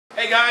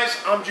Hey guys,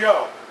 I'm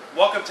Joe.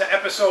 Welcome to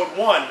episode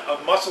 1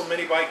 of Muscle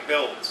Minibike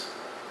Builds.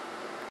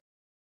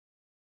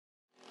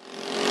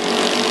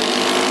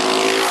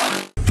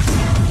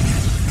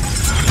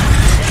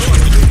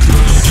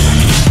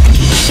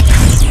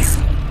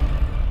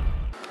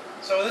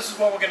 So this is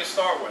what we're going to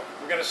start with.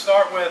 We're going to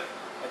start with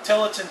a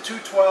Tillotson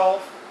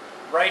 212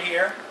 right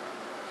here.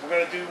 We're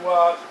going to do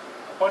a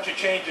bunch of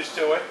changes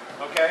to it.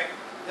 Okay,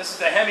 this is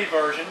the Hemi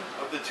version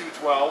of the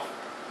 212.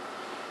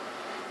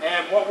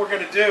 And what we're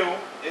going to do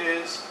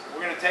is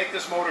we're going to take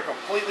this motor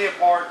completely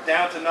apart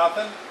down to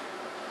nothing.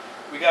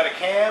 We got a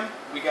cam,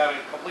 we got a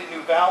complete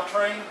new valve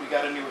train, we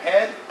got a new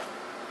head.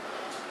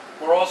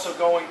 We're also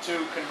going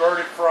to convert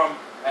it from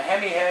a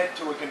Hemi head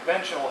to a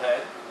conventional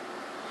head.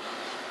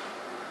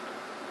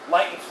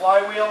 Lightened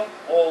flywheel,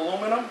 all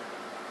aluminum.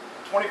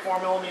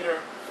 24mm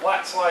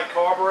Flatslide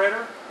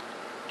carburetor.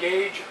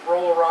 Gage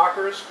roller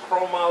rockers,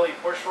 Chromoly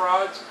push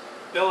rods.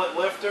 Billet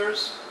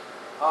lifters.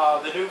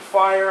 The new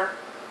Fire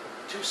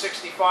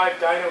 265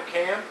 dyno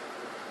cam,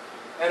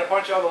 and a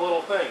bunch of other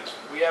little things.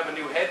 We have a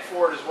new head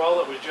for it as well.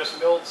 It was just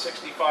milled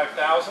 65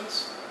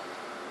 thousandths,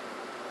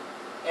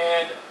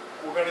 and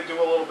we're going to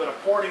do a little bit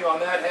of porting on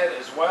that head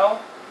as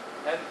well.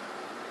 And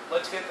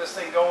let's get this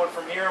thing going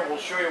from here, and we'll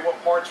show you what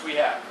parts we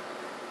have.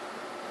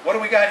 What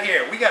do we got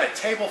here? We got a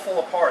table full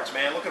of parts,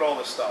 man. Look at all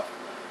this stuff.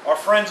 Our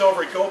friends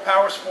over at Go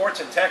Power Sports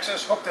in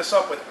Texas hooked us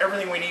up with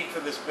everything we need for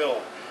this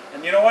build.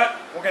 And you know what?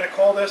 We're going to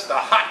call this the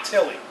Hot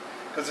Tilly,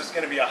 because it's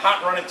going to be a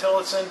hot running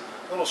Tillotson,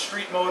 little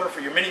street motor for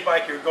your mini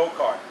bike, your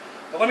go-kart.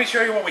 But let me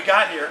show you what we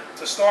got here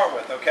to start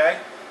with, okay?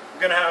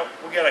 We got a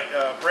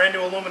brand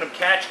new aluminum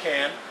catch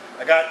can.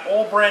 I got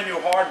all brand new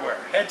hardware,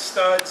 head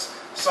studs,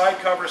 side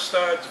cover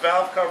studs,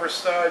 valve cover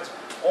studs,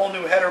 all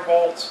new header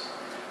bolts.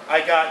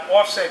 I got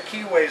offset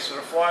keyways for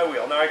the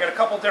flywheel. Now I got a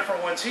couple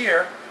different ones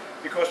here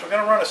because we're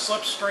going to run a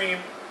Slipstream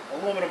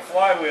aluminum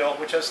flywheel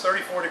which has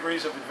 34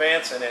 degrees of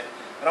advance in it.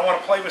 And I want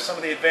to play with some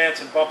of the advance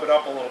and bump it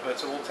up a little bit,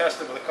 so we'll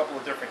test it with a couple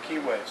of different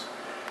keyways.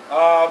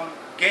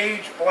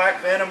 Gage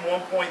Black Venom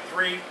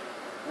 1.3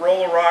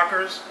 roller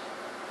rockers.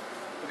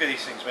 Look at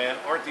these things, man.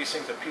 Aren't these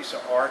things a piece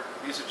of art?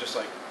 These are just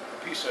like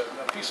a piece of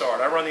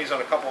art. I run these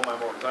on a couple of my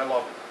motors. I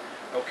love them.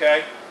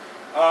 Okay.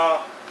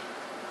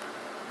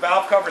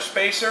 Valve cover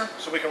spacer,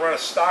 so we can run a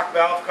stock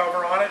valve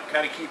cover on it.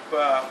 Kind of keep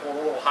all the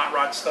little hot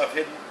rod stuff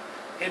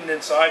hidden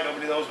inside.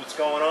 Nobody knows what's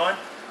going on.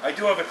 I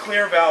do have a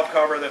clear valve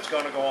cover that's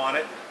going to go on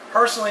it.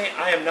 Personally,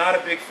 I am not a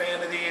big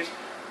fan of these.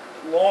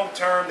 Long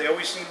term, they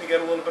always seem to get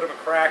a little bit of a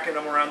crack in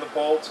them around the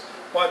bolts.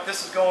 But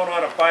this is going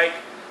on a bike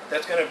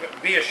that's going to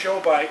be a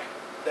show bike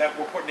that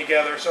we're putting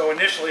together. So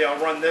initially, I'll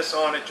run this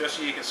on it just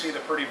so you can see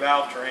the pretty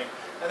valve train.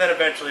 And then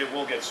eventually, it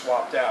will get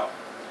swapped out.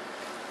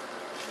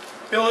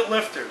 Billet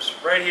lifters,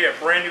 right here.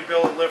 Brand new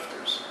billet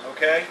lifters.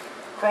 Okay?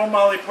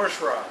 Chromoly push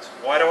rods.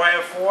 Why do I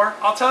have 4?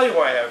 I'll tell you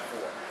why I have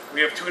 4.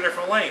 We have 2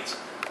 different lengths.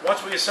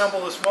 Once we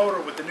assemble this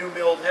motor with the new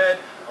milled head,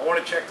 I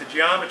want to check the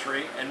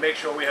geometry and make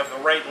sure we have the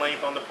right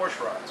length on the push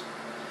rods.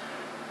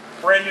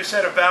 Brand new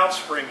set of valve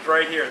springs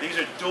right here. These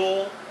are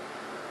dual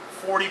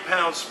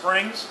 40-pound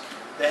springs.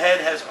 The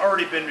head has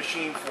already been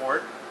machined for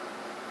it.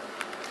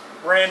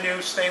 Brand new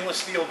stainless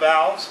steel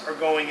valves are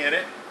going in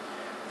it.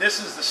 This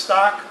is the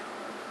stock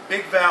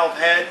big valve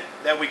head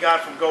that we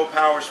got from Go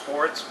Power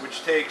Sports,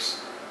 which takes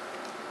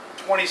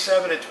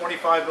 27 and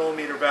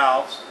 25mm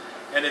valves.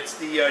 And it's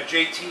the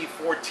JT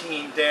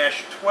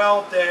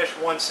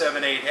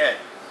 14-12-178 head.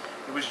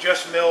 It was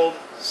just milled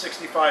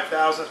 65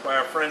 thousandths by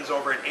our friends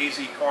over at AZ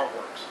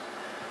Cartworks.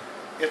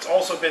 It's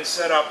also been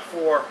set up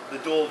for the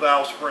dual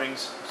valve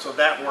springs, so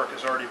that work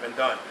has already been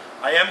done.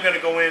 I am going to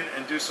go in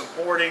and do some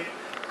porting,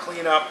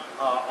 clean up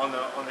on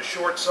the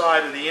short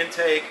side of the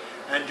intake,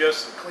 and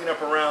just clean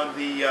up around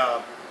the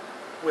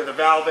where the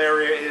valve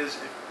area is.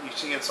 If you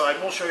see inside,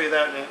 we'll show you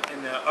that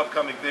in the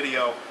upcoming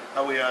video.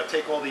 How we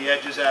take all the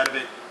edges out of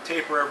it,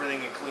 taper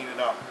everything, and clean it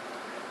up.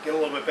 Get a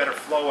little bit better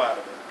flow out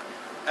of it.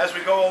 As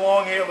we go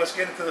along here, let's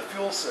get into the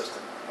fuel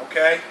system.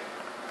 Okay?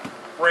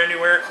 Brand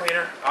new air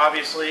cleaner,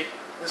 obviously.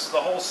 This is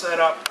the whole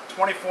setup.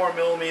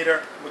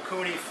 24mm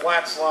Mikuni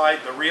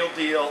Flatslide, the real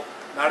deal,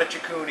 not a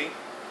Chikuni.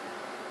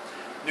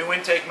 New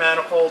intake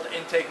manifold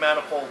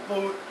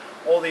boot,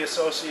 all the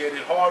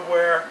associated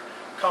hardware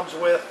comes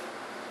with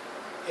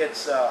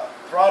its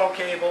throttle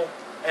cable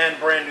and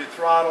brand new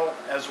throttle,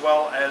 as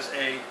well as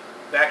a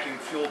vacuum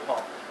fuel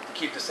pump to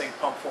keep this thing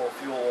pumped full of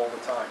fuel all the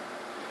time.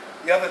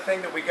 The other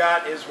thing that we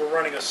got is we're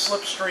running a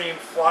Slipstream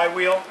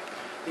Flywheel.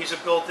 These are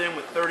built in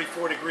with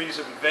 34 degrees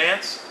of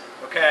advance.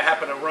 Okay, I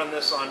happen to run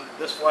this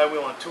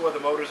flywheel on 2 other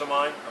motors of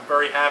mine. I'm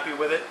very happy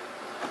with it.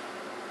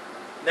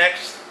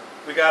 Next,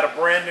 we got a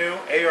brand new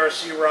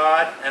ARC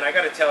rod, and I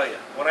got to tell you,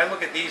 when I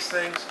look at these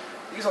things,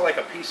 these are like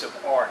a piece of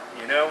art,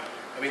 you know?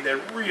 I mean,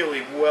 they're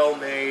really well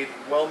made,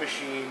 well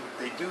machined.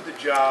 They do the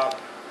job.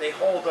 They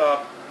hold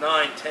up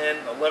 9,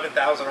 10,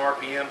 11,000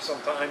 RPM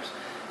sometimes.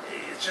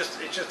 It's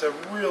just a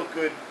real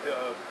good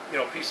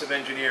piece of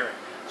engineering.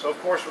 So of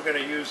course we're going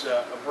to use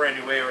a brand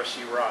new ARC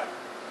rod.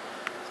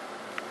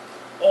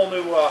 All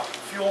new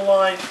fuel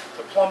line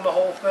to plumb the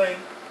whole thing.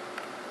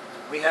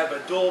 We have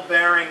a dual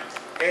bearing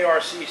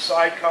ARC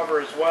side cover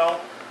as well.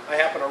 I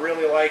happen to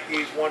really like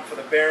these, one for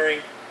the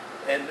bearing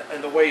and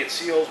the way it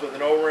seals with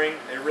an O-ring.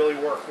 They really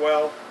work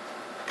well.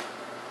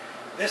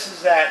 This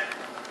is that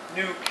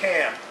new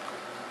cam,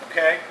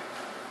 okay?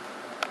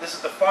 This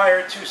is the Fire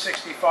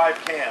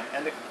 265 cam,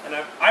 and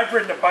I've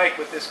ridden a bike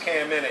with this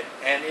cam in it,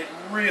 and it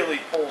really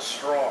pulls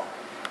strong.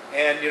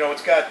 And you know,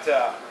 it's got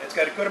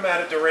a good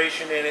amount of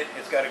duration in it.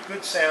 It's got a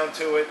good sound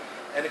to it,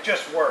 and it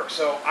just works.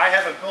 So I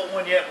haven't built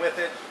one yet with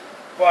it,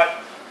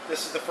 but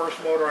this is the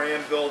first motor I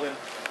am building,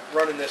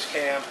 running this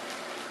cam,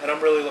 and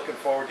I'm really looking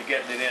forward to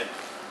getting it in.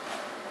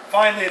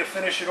 Finally, to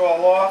finish it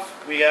all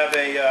off, we have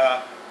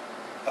a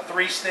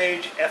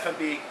 3-stage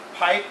F&B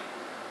pipe,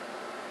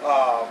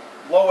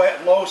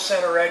 low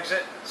center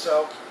exit,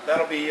 so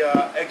that'll be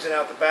exit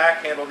out the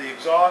back, handle the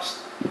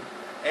exhaust.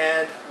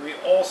 And we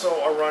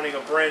also are running a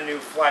brand new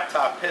flat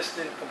top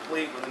piston,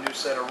 complete with a new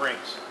set of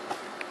rings.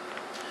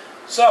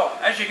 So,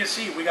 as you can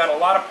see, we got a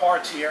lot of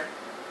parts here.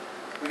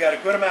 We got a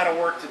good amount of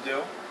work to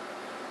do.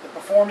 The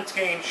performance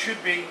gain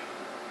should be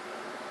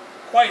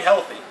quite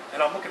healthy,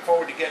 and I'm looking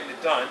forward to getting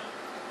it done.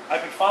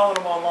 I've been following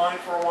them online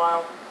for a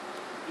while.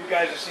 You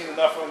guys have seen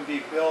enough of them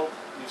be built.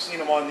 You've seen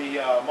them on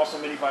the Muscle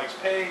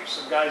Minibikes page.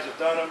 Some guys have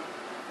done them.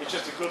 It's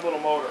just a good little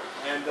motor.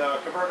 And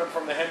converting them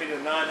from the Hemi to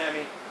the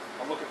non-Hemi,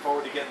 I'm looking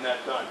forward to getting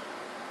that done.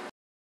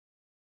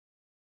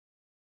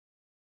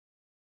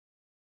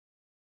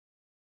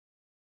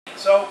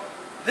 So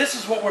this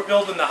is what we're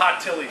building the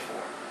Hot Tilly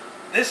for.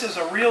 This is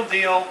a real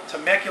deal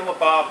Temecula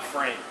bob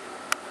frame.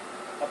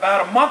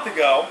 About a month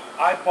ago,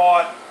 I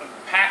bought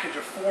a package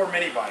of 4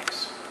 mini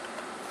bikes.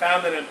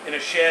 Found it in a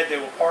shed. They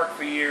were parked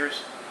for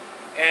years,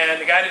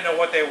 and the guy didn't know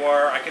what they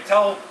were. I could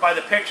tell by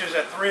the pictures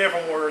that 3 of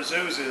them were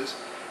Azuzas,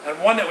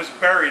 and one that was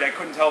buried, I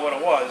couldn't tell what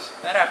it was.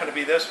 That happened to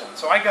be this one.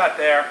 So I got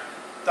there,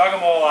 dug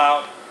them all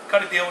out,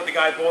 cut a deal with the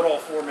guy, bought all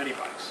 4 mini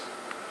bikes.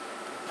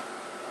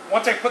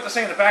 Once I put this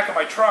thing in the back of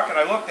my truck and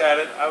I looked at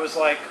it, I was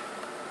like,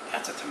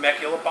 that's a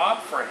Temecula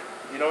bob frame.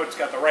 You know, it's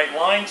got the right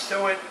lines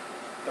to it,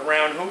 the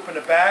round hoop in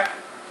the back.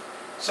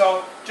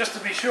 So, just to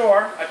be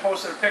sure, I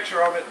posted a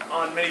picture of it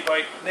on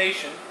Minibike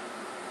Nation,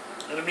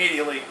 and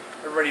immediately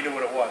everybody knew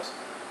what it was.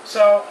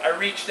 So, I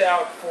reached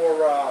out for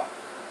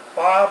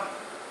Bob,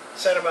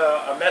 sent him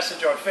a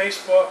message on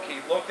Facebook. He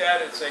looked at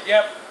it and said,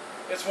 yep,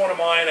 it's one of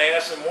mine. I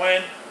asked him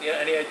when,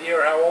 any idea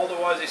or how old it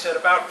was. He said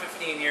about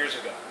 15 years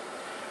ago.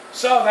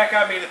 So, that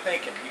got me to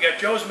thinking. You got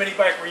Joe's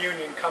Minibike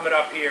reunion coming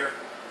up here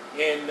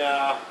in,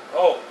 a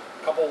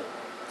couple,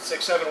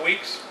 6-7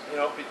 weeks,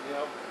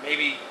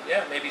 maybe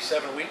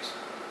 7 weeks.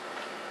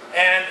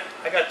 And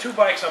I got 2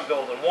 bikes I'm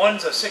building.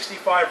 One's a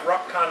 65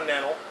 Rupp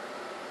Continental,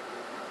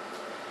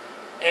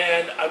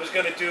 and I was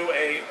going to do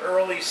a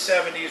early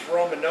 70s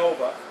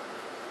Romanova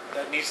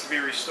that needs to be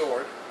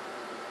restored.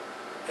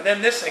 And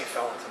then this thing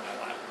fell into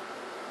my lap.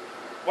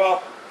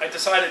 Well, I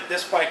decided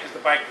this bike is the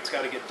bike that's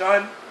got to get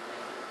done.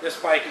 This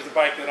bike is the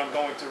bike that I'm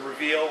going to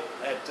reveal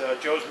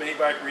at Joe's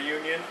Minibike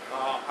Reunion,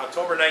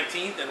 October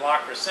 19th in La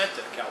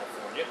Crescenta,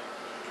 California.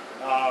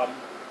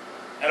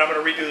 And I'm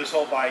going to redo this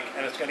whole bike,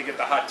 and it's going to get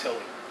the Hot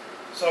Tilly.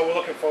 So we're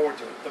looking forward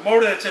to it. The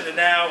motor that's in it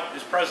now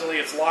is presently,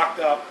 it's locked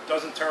up,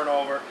 doesn't turn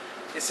over.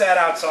 It sat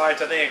outside,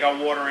 so I think it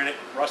got water in it,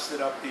 rusted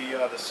up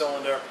the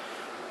cylinder.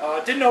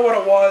 Didn't know what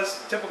it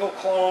was. Typical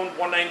clone,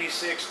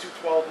 196,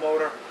 212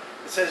 motor.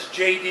 It says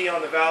JD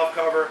on the valve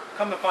cover.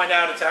 Come to find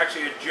out, it's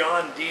actually a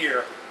John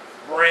Deere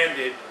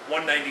branded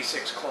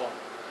 196 clone.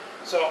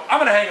 So I'm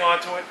going to hang on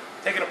to it,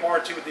 take it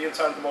apart, see what the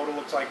inside of the motor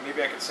looks like.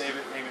 Maybe I can save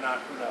it, maybe not,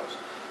 who knows.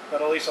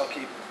 But at least I'll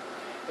keep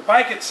it. The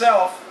bike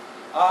itself,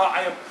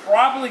 I am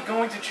probably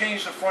going to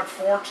change the front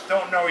forks,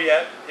 don't know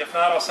yet. If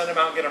not, I'll send them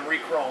out and get them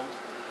re-chromed.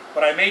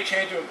 But I may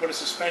change them and put a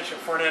suspension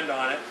front end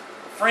on it.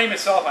 The frame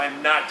itself, I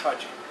am not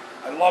touching.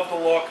 I love the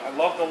look, I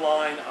love the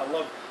line, I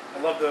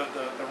love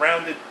the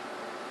rounded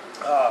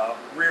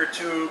rear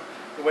tube,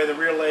 the way the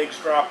rear legs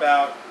drop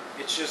out.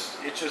 It's just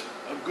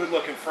a good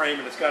looking frame,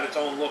 and it's got its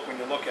own look when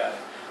you look at it.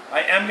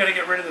 I am going to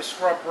get rid of the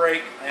scrub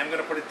brake. I am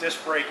going to put a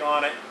disc brake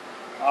on it.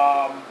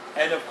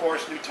 And of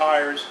course new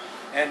tires,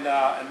 and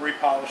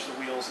repolish the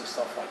wheels and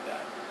stuff like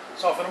that.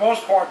 So for the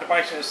most part, the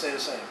bike's going to stay the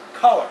same.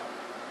 Color,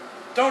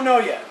 don't know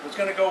yet. I was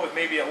going to go with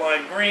maybe a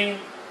lime green,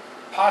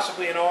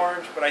 possibly an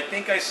orange, but I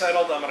think I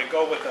settled. I'm going to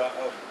go with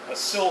a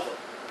silver,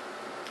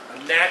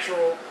 a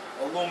natural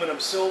aluminum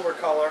silver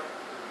color,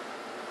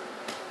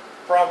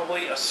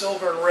 probably a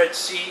silver and red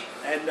seat,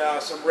 and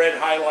some red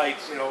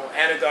highlights,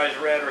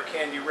 anodized red or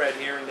candy red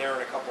here and there,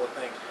 and a couple of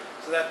things.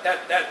 So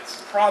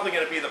that's probably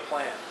going to be the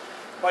plan.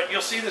 But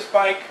you'll see this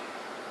bike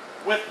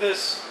with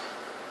this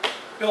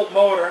built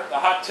motor, the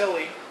Hot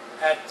Tilly,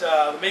 at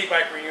the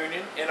Minibike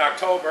Reunion in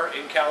October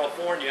in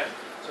California.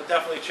 So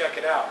definitely check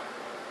it out.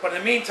 But in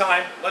the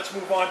meantime, let's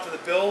move on to the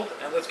build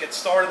and let's get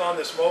started on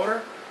this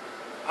motor.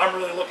 I'm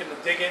really looking to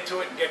dig into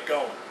it and get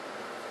going.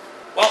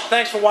 Well,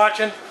 thanks for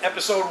watching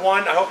episode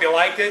 1. I hope you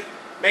liked it.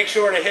 Make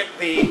sure to hit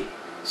the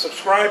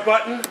subscribe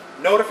button,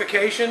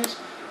 notifications.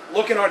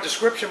 Look in our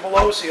description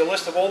below, see a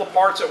list of all the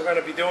parts that we're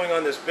going to be doing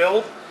on this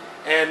build.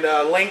 and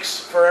links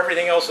for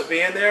everything else will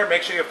be in there.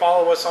 Make sure you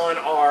follow us on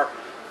our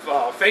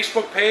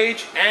Facebook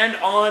page and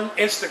on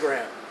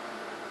Instagram.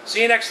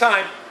 See you next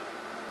time.